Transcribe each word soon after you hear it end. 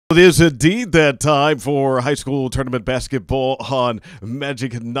It is indeed that time for high school tournament basketball on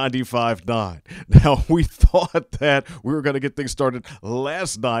Magic 95.9. Now, we thought that we were going to get things started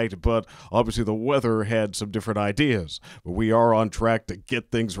last night, but obviously the weather had some different ideas. But we are on track to get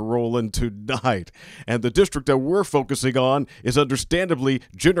things rolling tonight. And the district that we're focusing on is understandably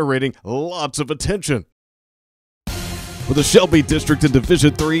generating lots of attention. Well, the Shelby District in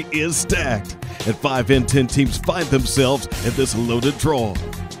Division III is stacked, and 5 and 10 teams find themselves in this loaded draw.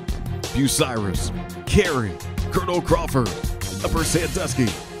 Bucyrus, Cary, Colonel Crawford, Upper Sandusky,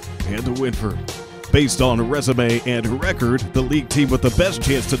 and Winford. Based on resume and record, the league team with the best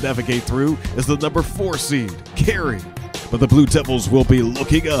chance to navigate through is the number 4 seed, Cary. But the Blue Devils will be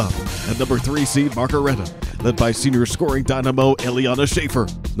looking up at number 3 seed, Margaretta, led by senior scoring dynamo Eliana Schaefer.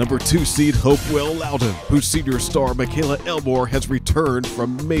 Number 2 seed, Hopewell Loudon, whose senior star Michaela Elmore has returned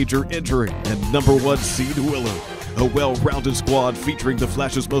from major injury. And number 1 seed, Willard, a well-rounded squad featuring the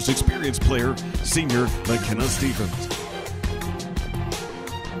Flash's most experienced player, senior McKenna Stevens.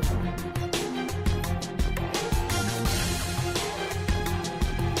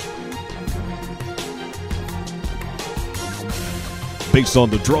 Based on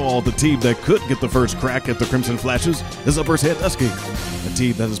the draw, the team that could get the first crack at the Crimson Flashes is Upper Sandusky, a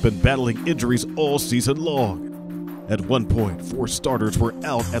team that has been battling injuries all season long. At one point, 4 starters were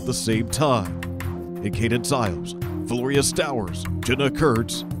out at the same time. In Kaden Siles, Valoria Stowers, Jenna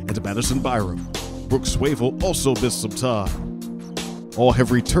Kurtz, and Madison Byram. Brooke Swavel also missed some time. All have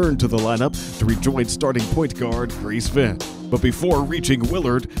returned to the lineup to rejoin starting point guard Grace Venn. But before reaching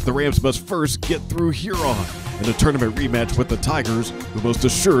Willard, the Rams must first get through Huron in a tournament rematch with the Tigers, who most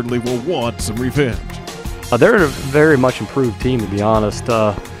assuredly will want some revenge. They're a very much improved team, to be honest.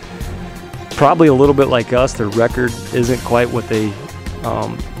 Probably a little bit like us. Their record isn't quite what they,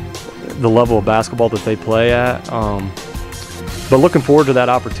 the level of basketball that they play at. But looking forward to that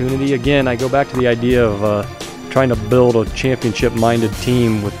opportunity. Again, I go back to the idea of trying to build a championship-minded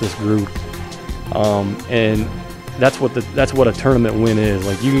team with this group, and that's what a tournament win is.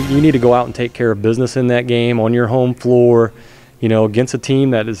 Like you need to go out and take care of business in that game on your home floor, against a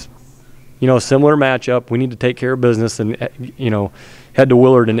team that is, a similar matchup. We need to take care of business and head to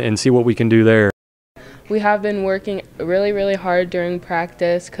Willard and see what we can do there. We have been working really, really hard during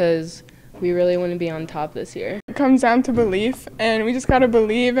practice because we really want to be on top this year. It comes down to belief, and we just got to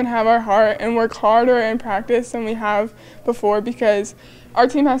believe and have our heart and work harder in practice than we have before, because our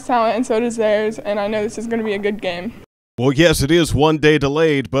team has talent and so does theirs, and I know this is going to be a good game. Well, yes, it is one day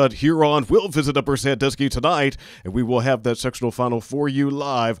delayed, but Huron will visit Upper Sandusky tonight, and we will have that sectional final for you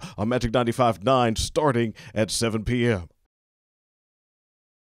live on Magic 95.9 starting at 7 p.m.